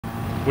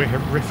We're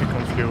horrific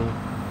on fuel.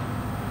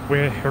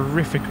 We're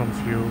horrific on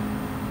fuel.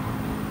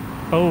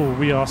 Oh,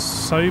 we are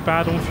so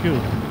bad on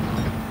fuel.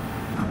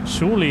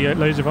 Surely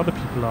loads of other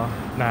people are.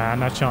 Nah,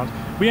 no chance.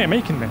 We ain't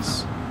making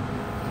this.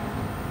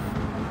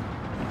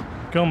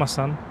 Go on, my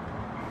son.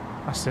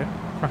 That's it.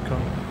 Crack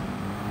on.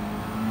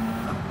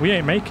 We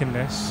ain't making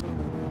this.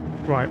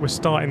 Right, we're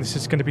starting. This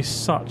is going to be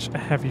such a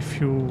heavy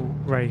fuel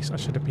race. I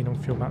should have been on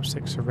fuel map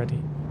 6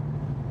 already.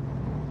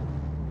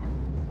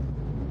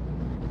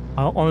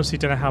 I honestly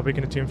don't know how we're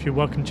going to do in fuel.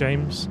 Welcome,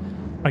 James.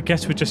 I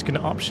guess we're just going to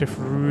upshift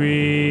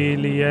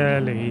really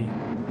early.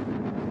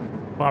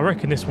 But I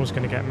reckon this one's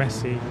going to get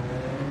messy.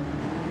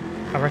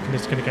 I reckon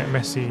it's going to get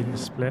messy in the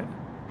split.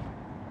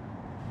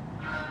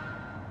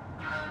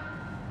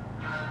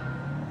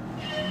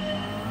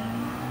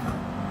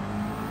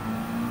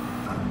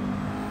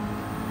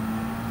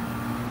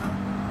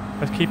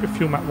 Let's keep it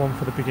fuel map 1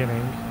 for the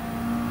beginning.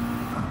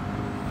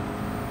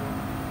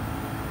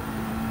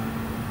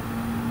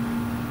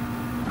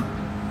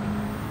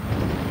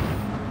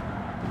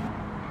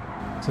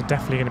 So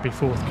definitely going to be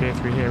 4th gear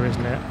through here,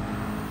 isn't it?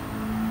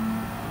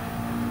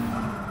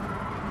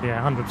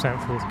 Yeah, 100%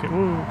 4th gear.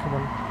 Ooh, come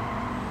on.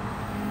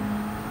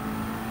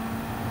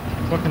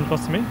 Welcome,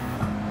 boss to me.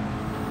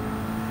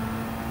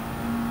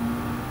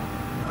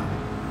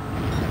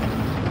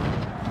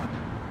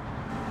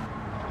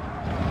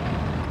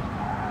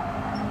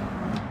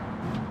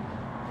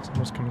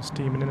 Someone's coming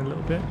steaming in a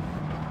little bit.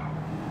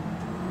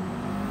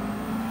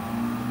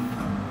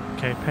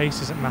 Okay,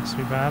 pace isn't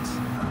massively bad.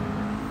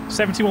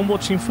 71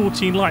 watching,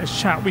 14 likes.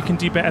 Chat, we can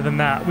do better than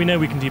that. We know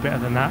we can do better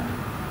than that.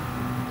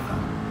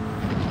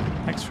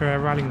 Thanks for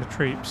rallying the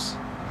troops.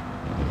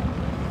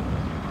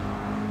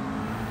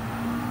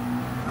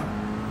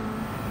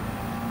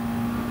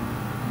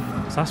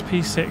 So that's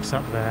P6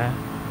 up there.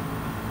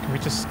 Can we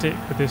just stick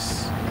with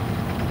this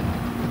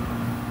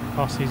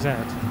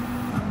RCZ?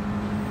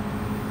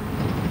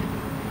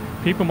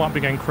 People might be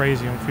going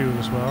crazy on fuel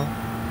as well.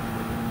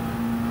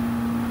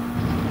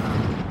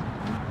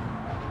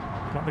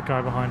 Like the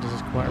guy behind us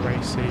is quite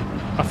racy.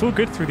 I feel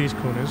good through these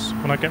corners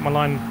when I get my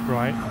line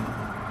right.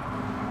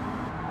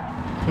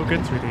 I feel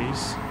good through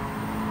these.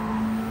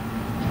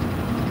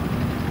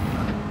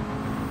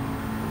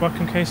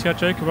 Welcome KCR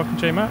Joker, welcome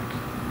J Mac.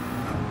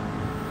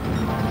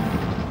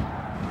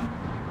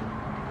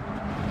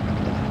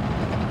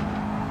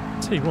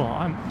 Tell you what,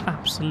 I'm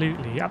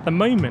absolutely, at the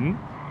moment,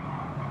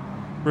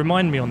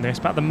 remind me on this,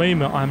 but at the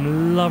moment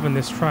I'm loving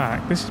this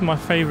track. This is my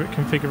favourite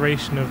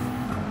configuration of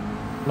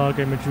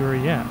Lago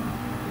Maggiore yet.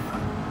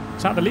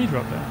 Is that the leader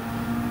up there?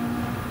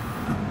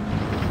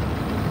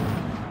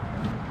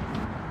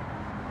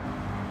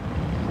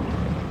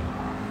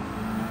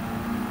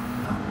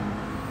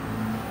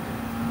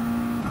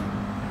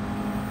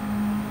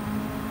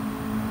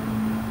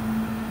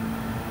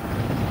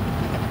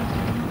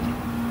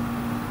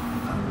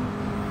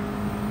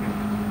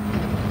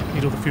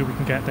 Need all the fuel we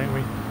can get, don't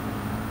we?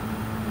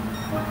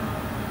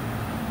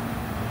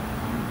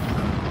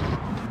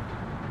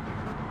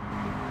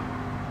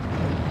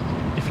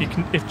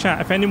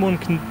 If anyone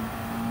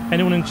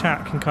in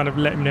chat can kind of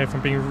let me know if I'm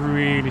being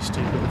really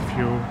stupid with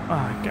fuel.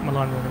 Ah, get my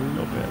line wrong a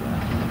little bit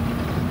there.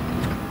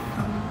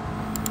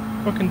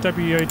 Welcome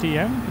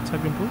WODM, good to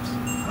have you on board.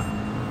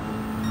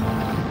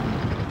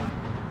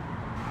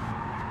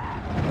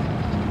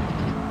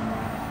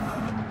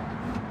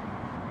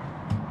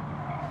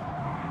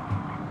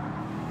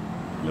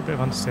 A little bit of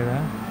understeer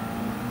there.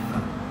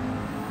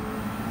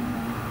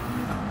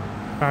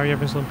 Barry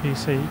Evans on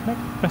PC. No,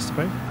 best of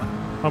both.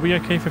 Are we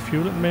okay for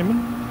fuel at the moment?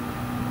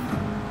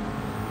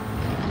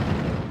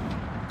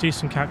 Do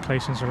some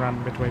calculations around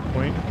the midway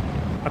point.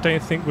 I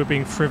don't think we're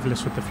being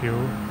frivolous with the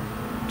fuel.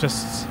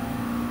 Just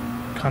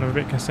kind of a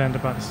bit concerned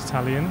about this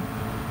Italian.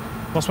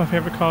 What's my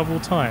favourite car of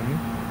all time?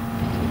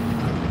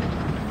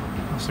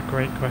 That's a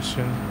great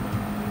question.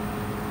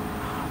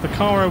 The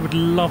car I would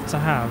love to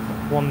have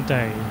one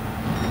day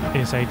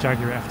is a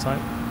Jaguar F-Type.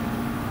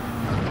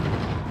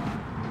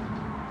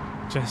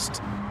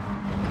 Just...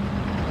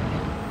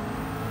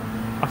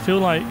 I feel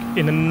like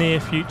in the near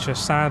future,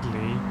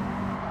 sadly,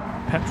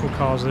 petrol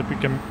cars have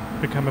become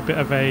a bit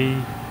of a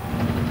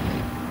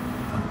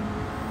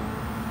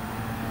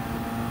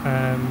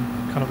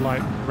kind of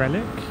like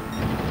relic.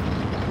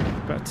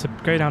 But to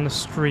go down the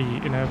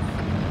street in a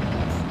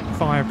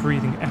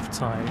fire-breathing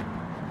F-Type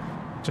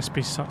just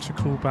be such a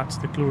callback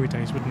to the glory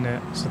days, wouldn't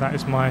it? So that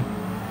is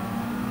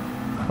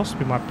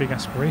possibly my big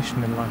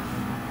aspiration in life.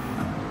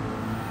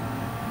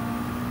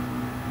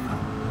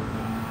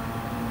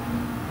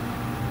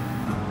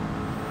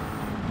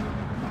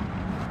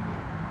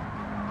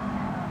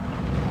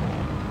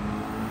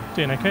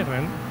 Doing okay at the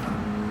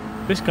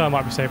moment. This guy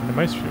might be saving the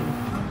most fuel.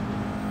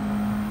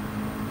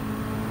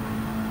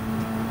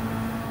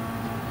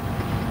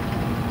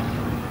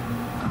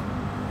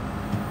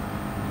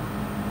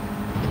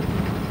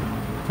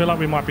 I feel like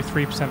we might be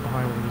 3%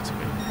 behind where we need to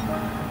be.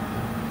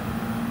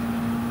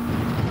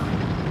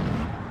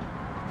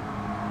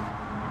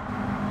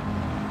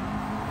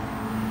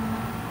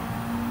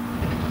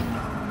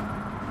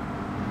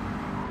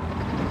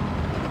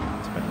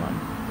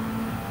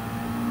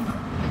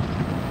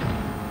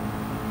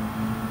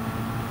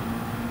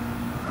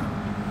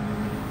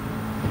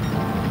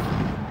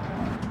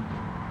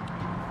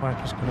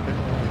 sniper's got a bit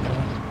wide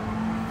there.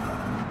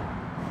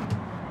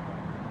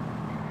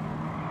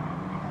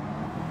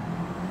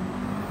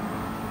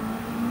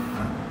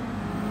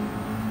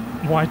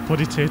 Wide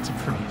body tier to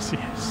Breeze,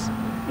 yes.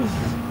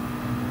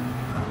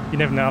 You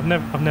never know.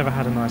 I've never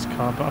had a nice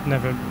car, but I've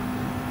never,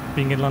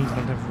 being in London,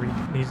 I've never really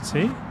needed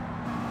to.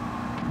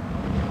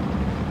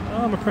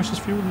 Oh, my precious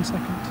fuel in a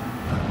second.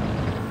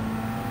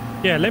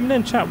 Yeah, let me know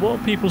in chat, what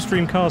are people's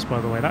dream cars,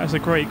 by the way? That is a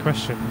great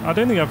question. I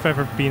don't think I've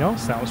ever been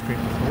asked that on stream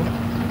before.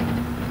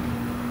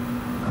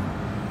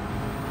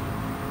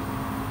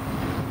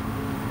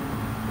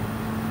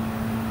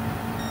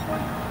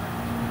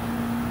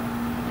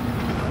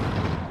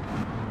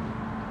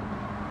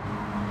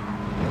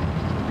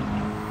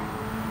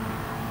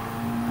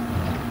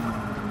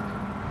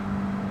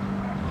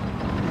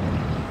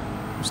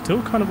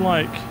 Still kind of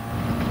like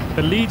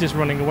the lead is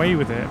running away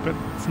with it, but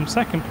from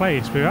second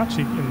place we're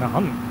actually in the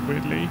hunt,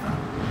 weirdly.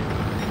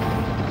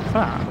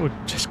 That would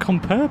just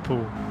gone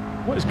purple.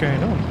 What is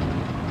going on?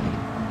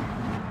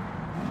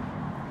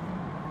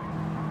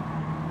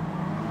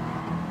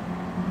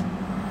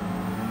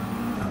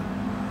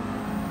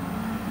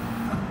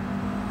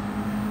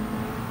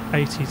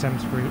 '80s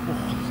M3,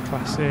 oh,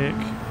 classic.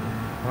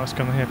 Oh, it's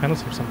gonna hear a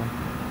penalty or something.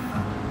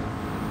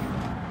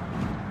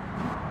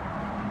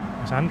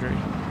 It's Andrew.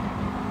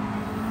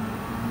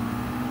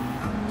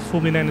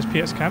 Formerly known as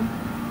PS Cam.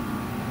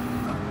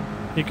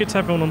 Yeah, good to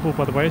have everyone on board,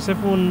 by the way. Is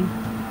everyone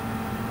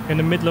in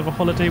the middle of a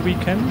holiday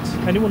weekend?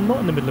 Anyone not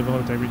in the middle of a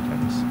holiday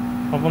weekend?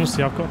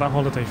 Honestly, I've got that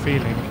holiday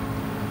feeling.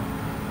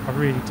 I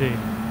really do.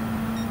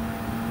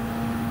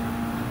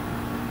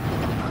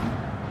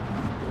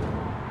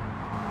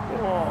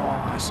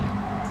 Oh, some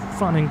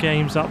fun and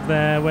games up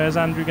there. Where's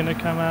Andrew going to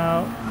come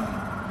out?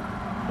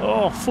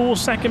 Oh,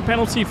 4-second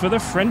penalty for the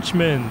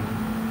Frenchman.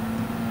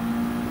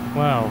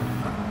 Wow.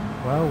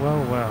 Well,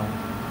 well, well.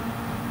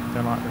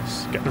 Don't like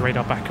this. Get the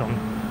radar back on.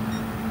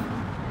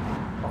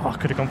 Oh, I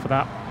could have gone for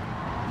that.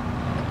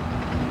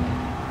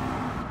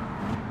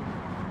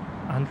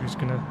 Andrew's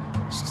going to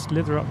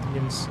slither up the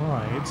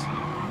inside.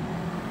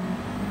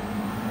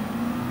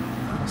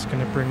 That's going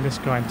to bring this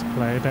guy into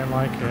play. I don't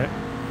like it.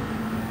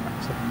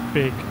 That's a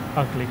big,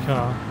 ugly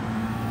car.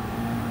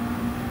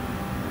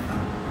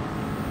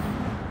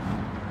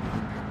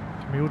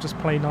 Can we all just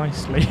play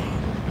nicely?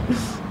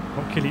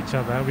 Not kill each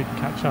other, we can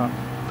catch up.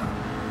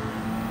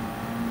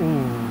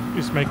 Ooh,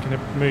 he's making a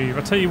move.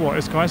 I tell you what,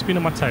 this guy's been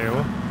on my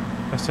tail.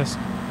 Let's just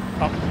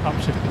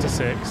upshift to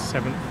 6th,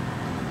 7th.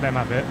 Let him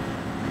have it.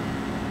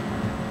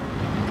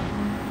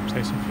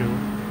 Save some fuel.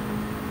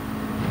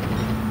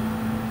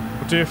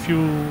 We'll do a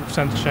fuel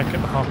sensor check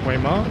at the halfway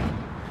mark,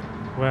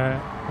 where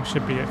we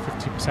should be at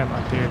 50%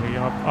 ideally.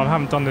 I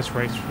haven't done this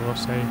race before,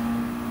 so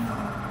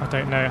I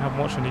don't know. I haven't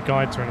watched any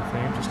guides or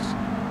anything. I'm just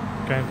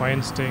going by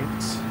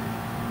instinct.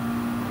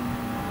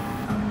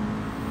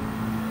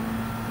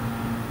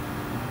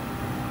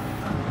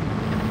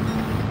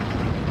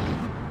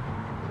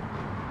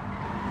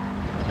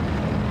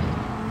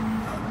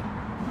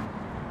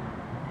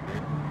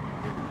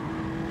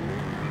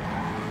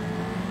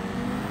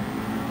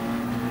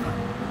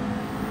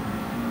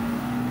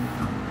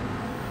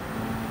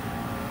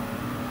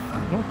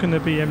 Going to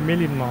be a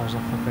million miles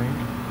off, I think.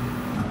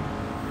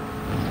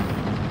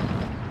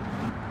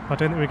 I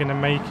don't think we're going to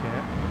make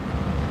it.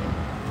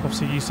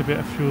 Obviously used a bit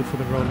of fuel for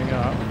the rolling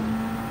up.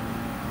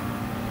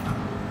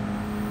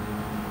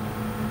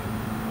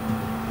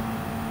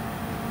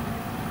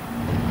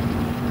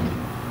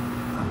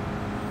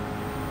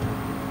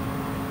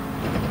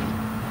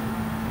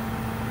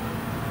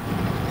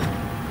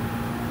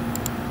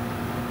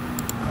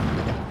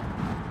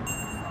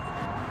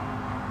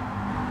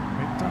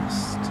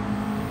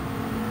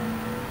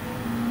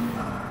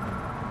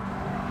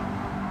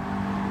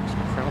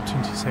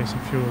 Save some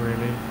fuel,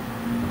 really.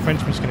 The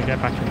Frenchman's going to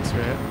get back into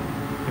it.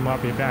 He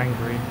might be a bit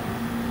angry.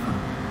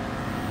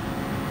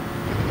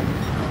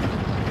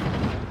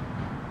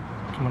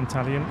 Come on,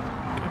 Italian.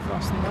 Go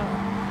faster than that.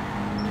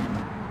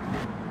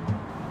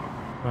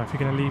 Well, if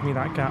you're going to leave me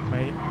that gap,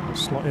 mate, I'll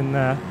slot in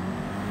there.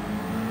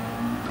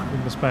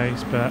 In the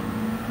space, but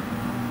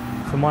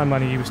for my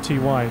money, he was too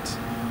wide.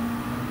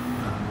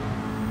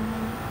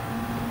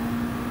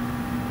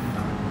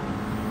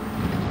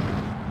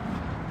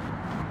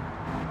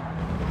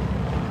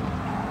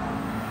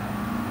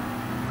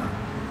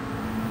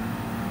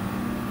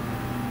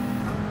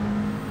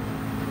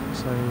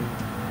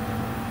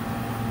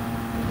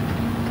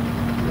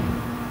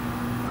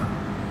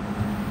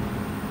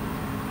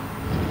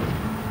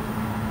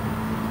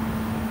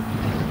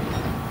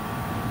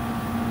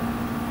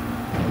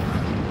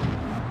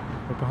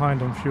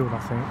 Behind on fuel, I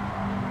think.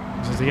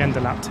 This is the end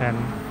of lap 10.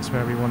 It's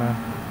where we want to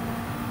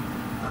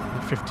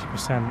be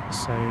 50%,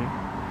 so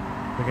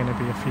we're going to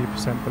be a few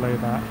percent below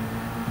that.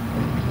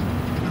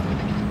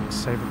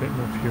 Save a bit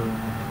more fuel.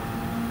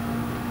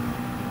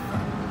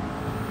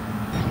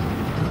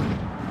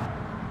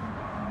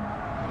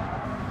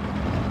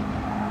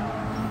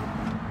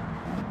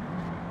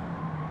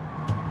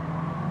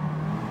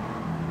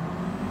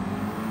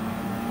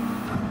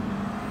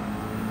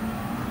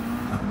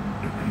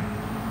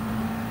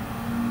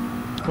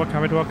 Welcome,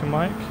 Howard. Welcome,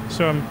 Mike.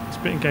 So I'm a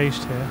bit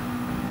engaged here.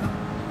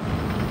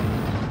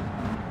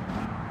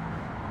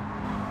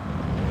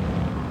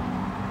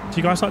 Do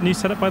you guys like the new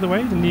setup, by the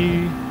way? The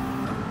new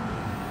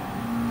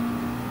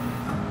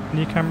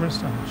camera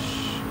stuff.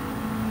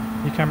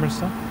 Oh, new camera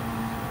stuff.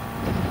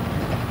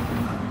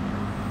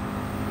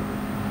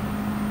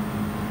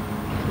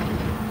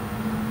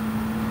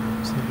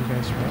 See if you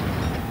guys for it.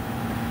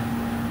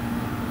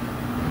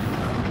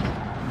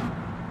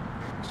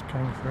 Just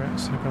going for it.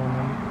 So go on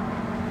then.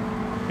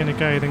 Gonna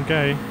go, then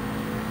go.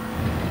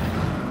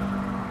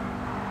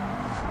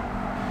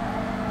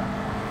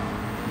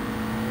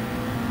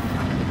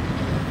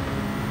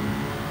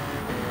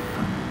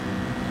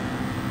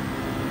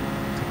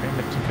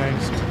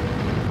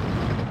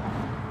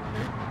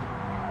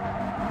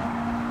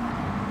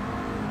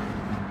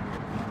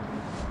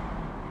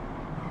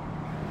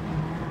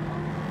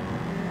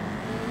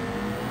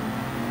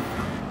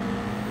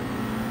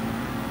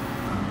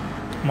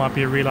 Might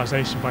be a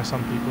realisation by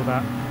some people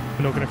that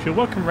we're not going to fuel.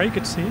 Welcome, Ray.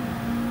 Good to see you.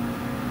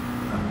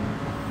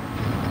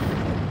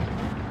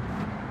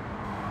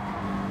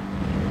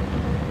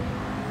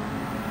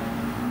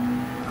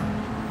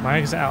 My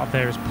exit out of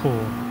there is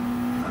poor.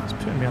 It's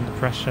putting me under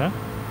pressure.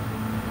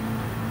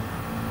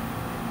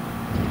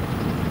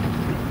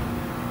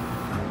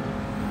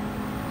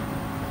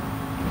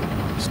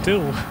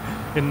 Still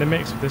in the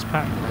mix with this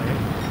pack,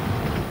 right?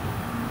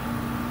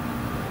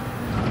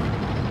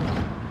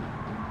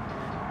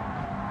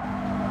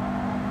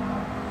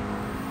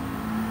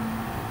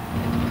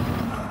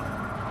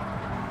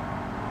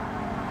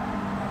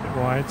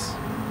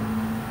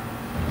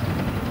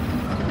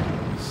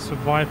 So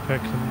Viper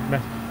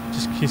can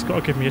he's got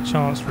to give me a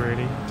chance,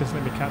 really. Just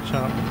let me catch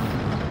up.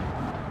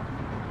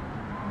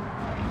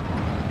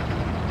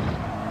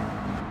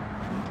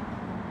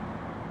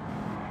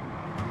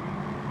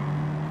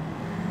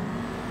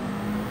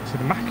 So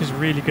the Mac is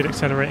really good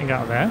accelerating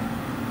out of there.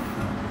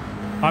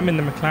 I'm in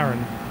the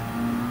McLaren.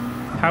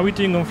 How are we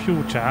doing on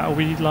fuel, chat? Are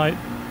we like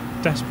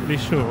desperately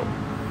short?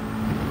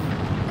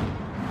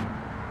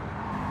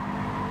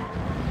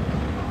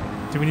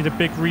 Do we need a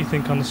big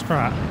rethink on the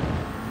strat?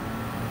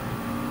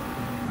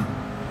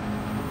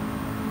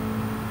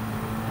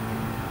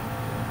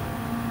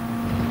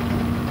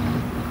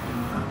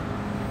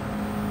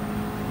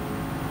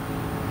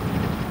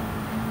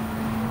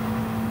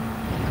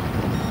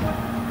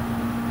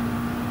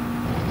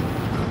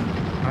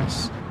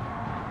 Nice.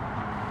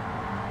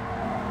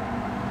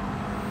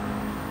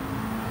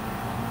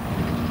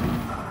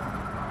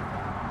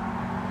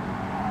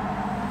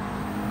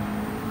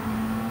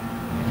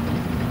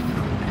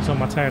 On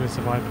my tail is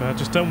a Viper. I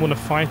just don't want to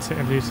fight it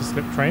and lose the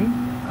slip train.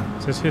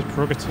 So it's his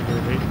prerogative,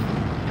 really.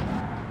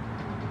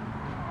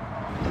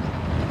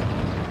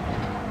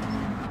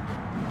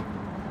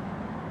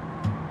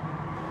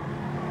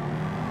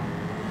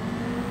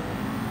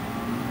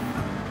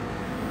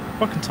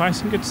 Welcome,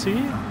 Tyson. Good to see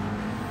you.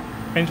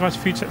 Range Advice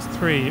Food Sets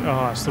 3.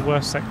 Oh, it's the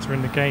worst sector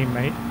in the game,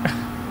 mate.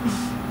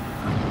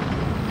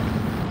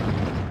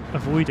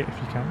 Avoid it if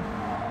you can.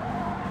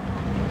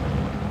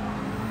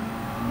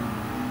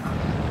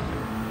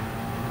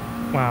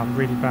 Wow, I'm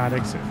really bad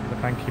exit from the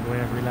banky boy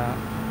every lap.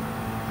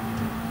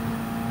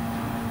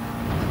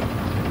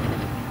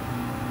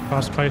 If I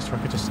was closer, I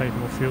could just save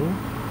more fuel.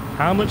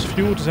 How much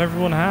fuel does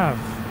everyone have?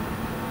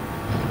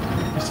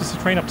 It's just a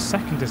train up to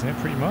second, isn't it,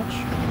 pretty much?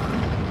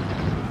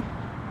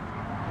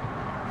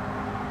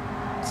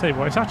 I'll tell you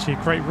what, it's actually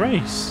a great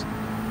race.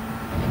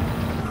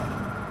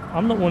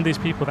 I'm not one of these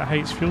people that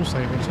hates fuel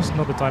saving, it's just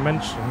another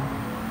dimension.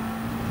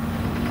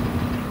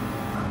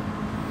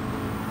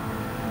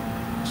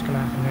 What's going to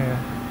happen here?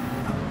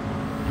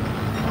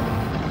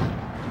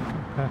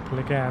 Purple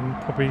again.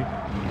 Probably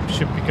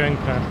should be going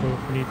purple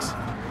if we need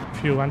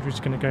fuel. Andrew's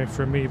going to go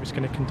for a move. It's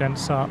going to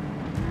condense up.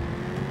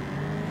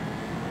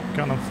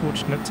 Got an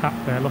unfortunate tap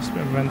there. Lost a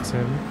bit of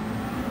momentum.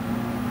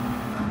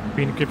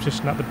 Being in a good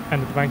position at the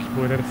end of the banky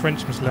boy there. The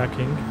Frenchman's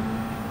lurking.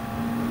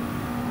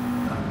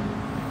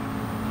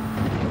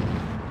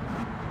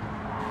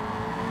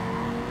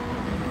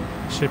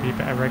 Should be a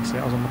better exit.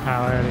 I was on the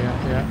power earlier.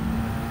 Yeah.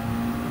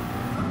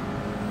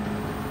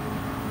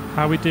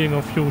 How are we doing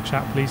on fuel,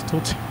 chat? Please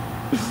talk to me.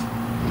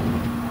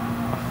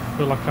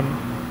 I feel like I'm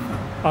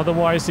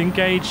otherwise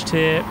engaged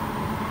here.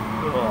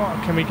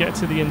 Oh, can we get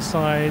to the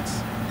inside?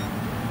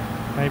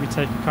 Maybe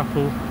take a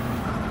couple.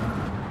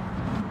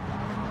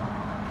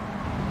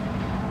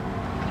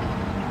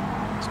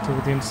 Still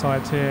the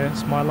inside here.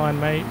 It's my line,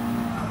 mate.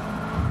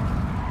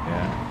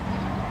 Yeah.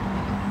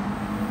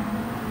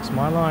 It's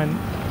my line.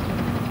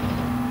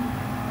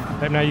 I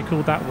don't know how you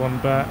called that one,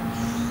 but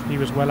he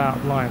was well out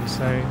of line,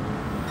 so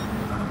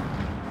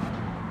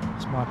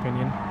that's my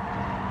opinion.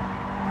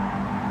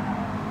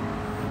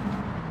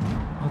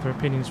 Other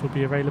opinions will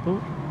be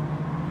available.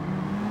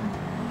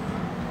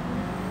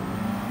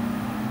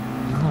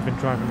 I've been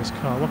driving this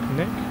car. Welcome,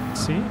 Nick.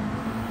 Let's see.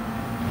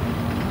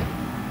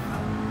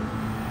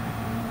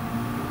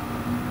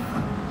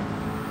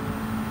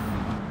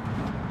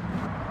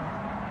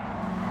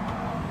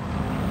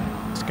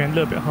 It's going a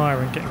little bit higher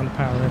and getting on the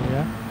power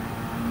earlier.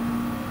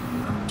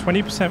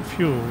 20%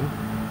 fuel.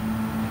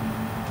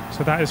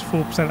 So that is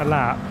 4% a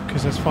lap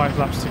because there's 5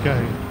 laps to go.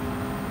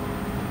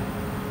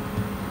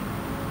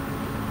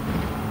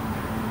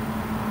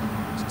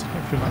 Just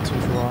take fuel that for a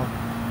while.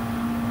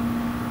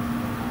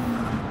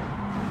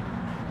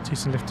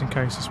 Decent lifting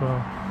case as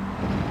well.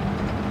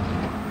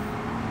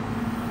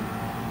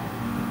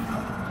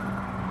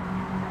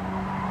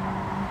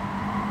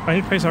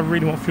 Only place I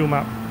really want fuel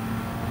map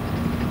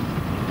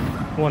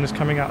 1 is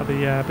coming out of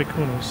the big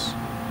corners.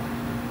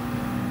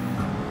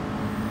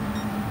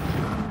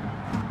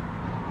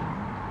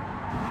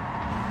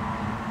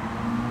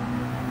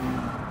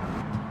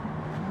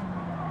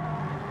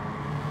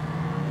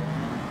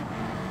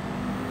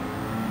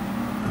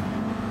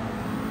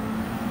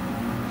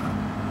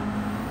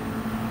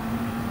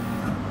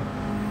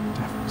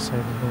 Definitely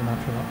saving fuel map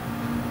for that.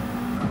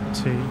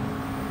 T.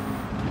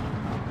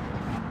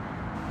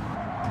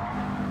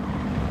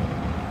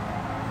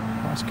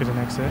 That's good an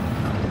exit.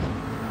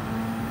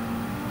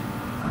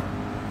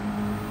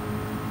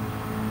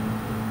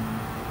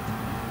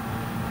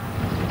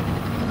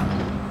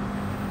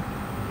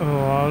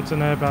 Oh, I don't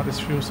know about this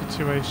fuel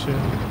situation.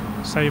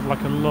 Save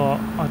like a lot.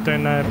 I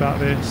don't know about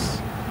this.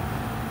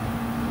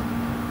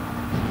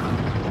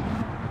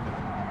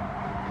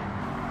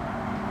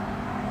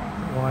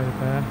 Bit wide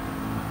there.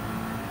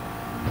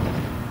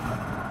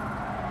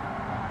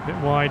 Bit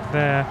wide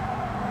there.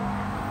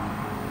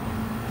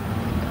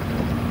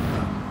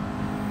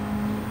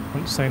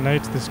 Won't say no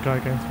to this guy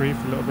going through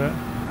for a little bit.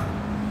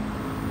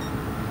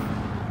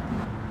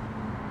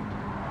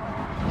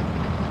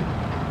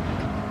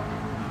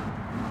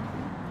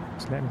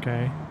 Just let him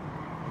go.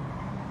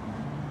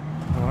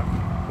 Alright.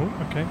 Oh,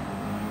 okay.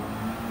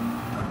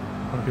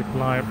 Want to be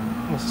polite.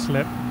 What's a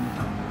slip?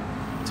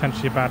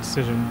 Potentially a bad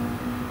decision.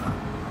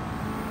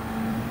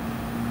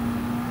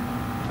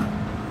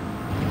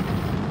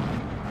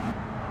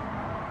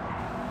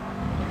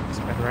 It's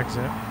a better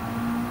exit.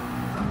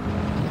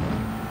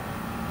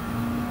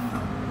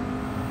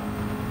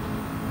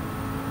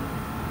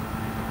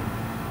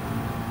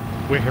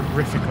 We're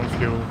horrific on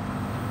fuel.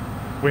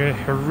 We're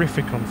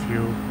horrific on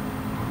fuel.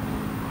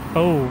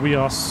 Oh, we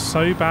are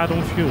so bad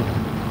on fuel.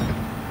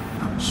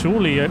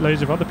 Surely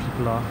loads of other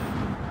people are.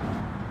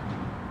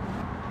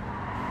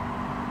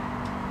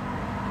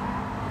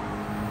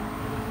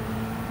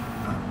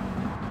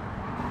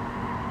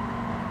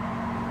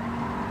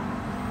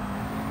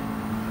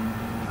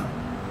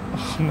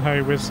 Oh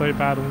no, we're so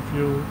bad on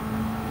fuel.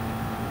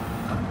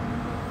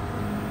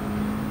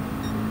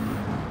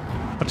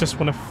 I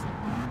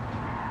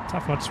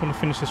just want to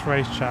finish this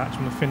race, chat. I just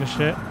want to finish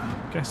it.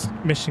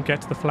 Mission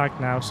get to the flag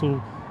now.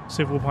 So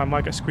Civil I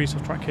might get squeezed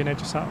off track here and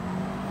edge us out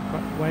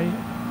that way.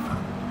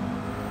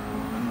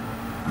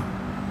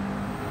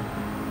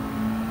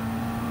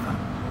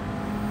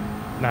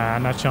 Nah,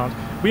 no chance.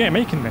 We ain't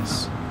making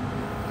this.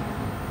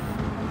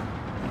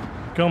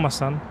 Go on, my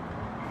son.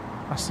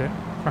 That's it.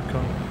 Crack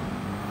on.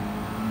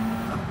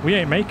 We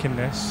ain't making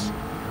this.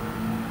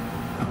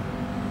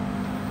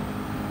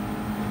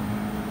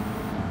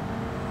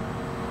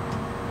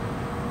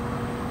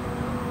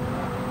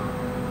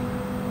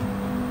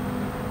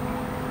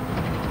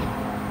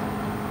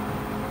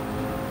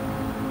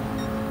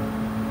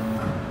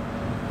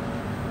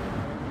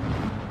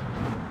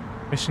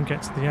 Mission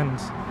get to the end.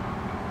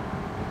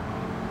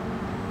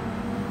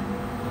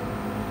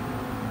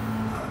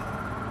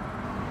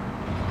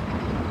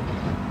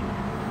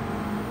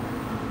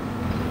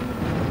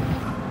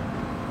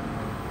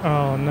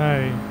 Oh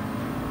no.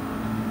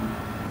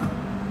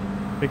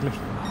 Big lift.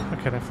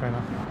 Okay, then fair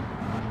enough.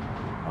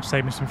 I'll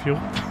save me some fuel.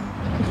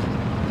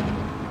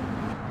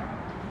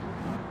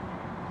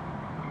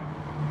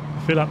 I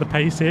feel like the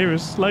pace here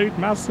has slowed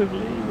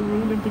massively.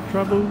 We're all in big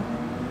trouble.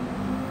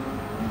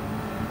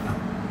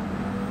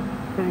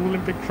 We're all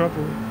in big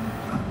trouble.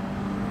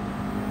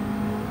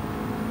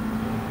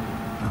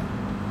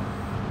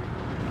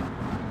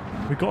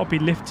 We've got to be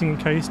lifting and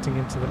coasting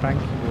into the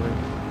banking boy.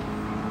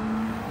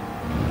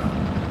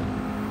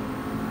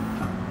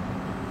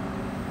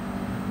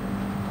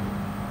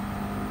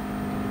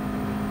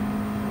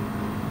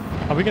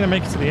 Are we going to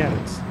make it to the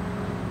end?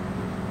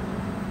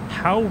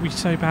 How are we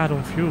so bad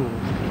on fuel?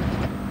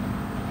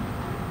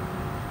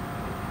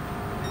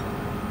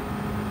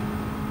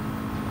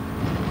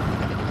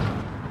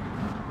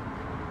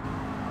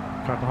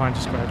 Guy behind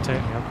just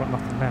gravitated me. I've got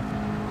nothing left.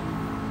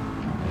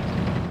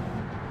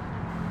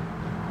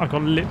 I've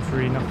got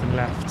literally nothing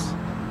left.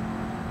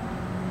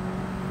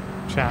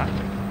 Chat.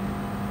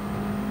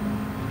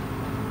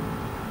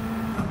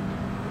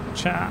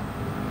 Chat.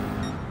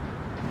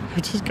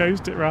 Just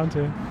coast it around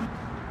here.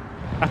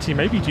 Actually,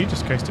 maybe you do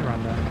just coast it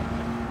around there.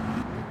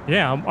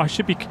 Yeah, I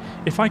should be...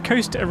 If I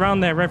coast it around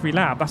there every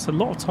lap, that's a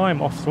lot of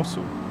time off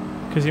throttle.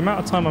 Because the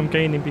amount of time I'm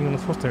gaining being on the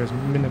throttle there is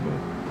minimal.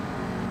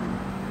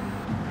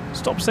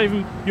 Stop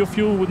saving your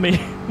fuel with me.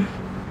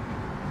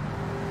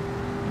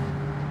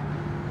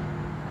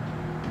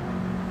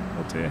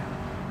 Oh dear.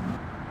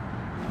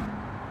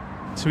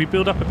 So we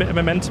build up a bit of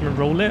momentum and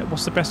roll it?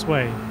 What's the best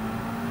way?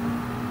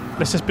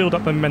 Let's just build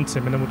up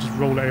momentum and then we'll just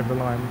roll it over the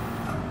line.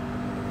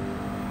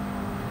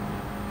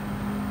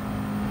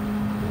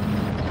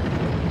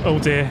 Oh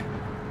dear.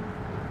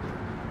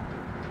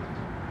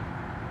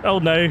 Oh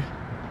no.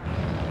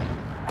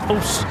 Oh,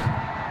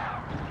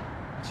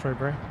 sorry,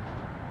 bro.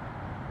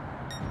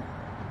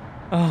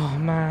 Oh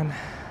man.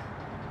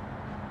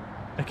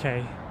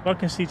 Okay,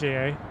 welcome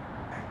CJO.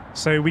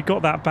 So we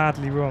got that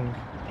badly wrong.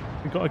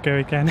 We got to go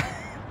again.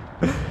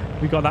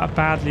 We got that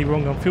badly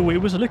wrong on fuel. It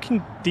was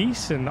looking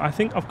decent. I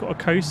think I've got to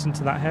coast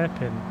into that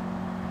hairpin.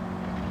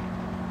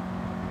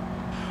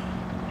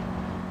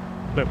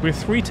 Look, we're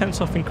 3 tenths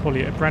off in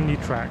quali at a brand new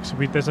track, so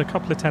there's a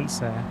couple of tenths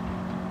there,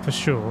 for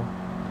sure.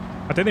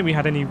 I don't think we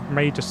had any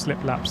major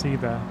slip laps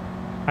either.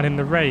 And in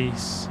the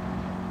race,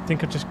 I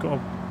think I've just got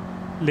to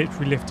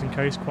literally lift and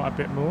coast quite a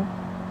bit more.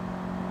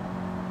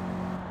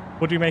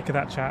 What do you make of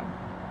that, chat?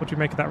 What do you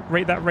make of that?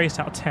 Rate that race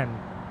out of 10.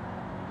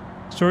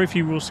 Sorry if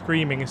you were all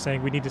screaming and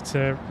saying we needed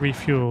to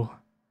refuel.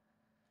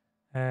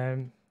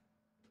 Is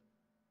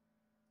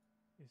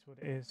what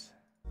it is.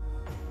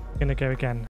 Gonna go again.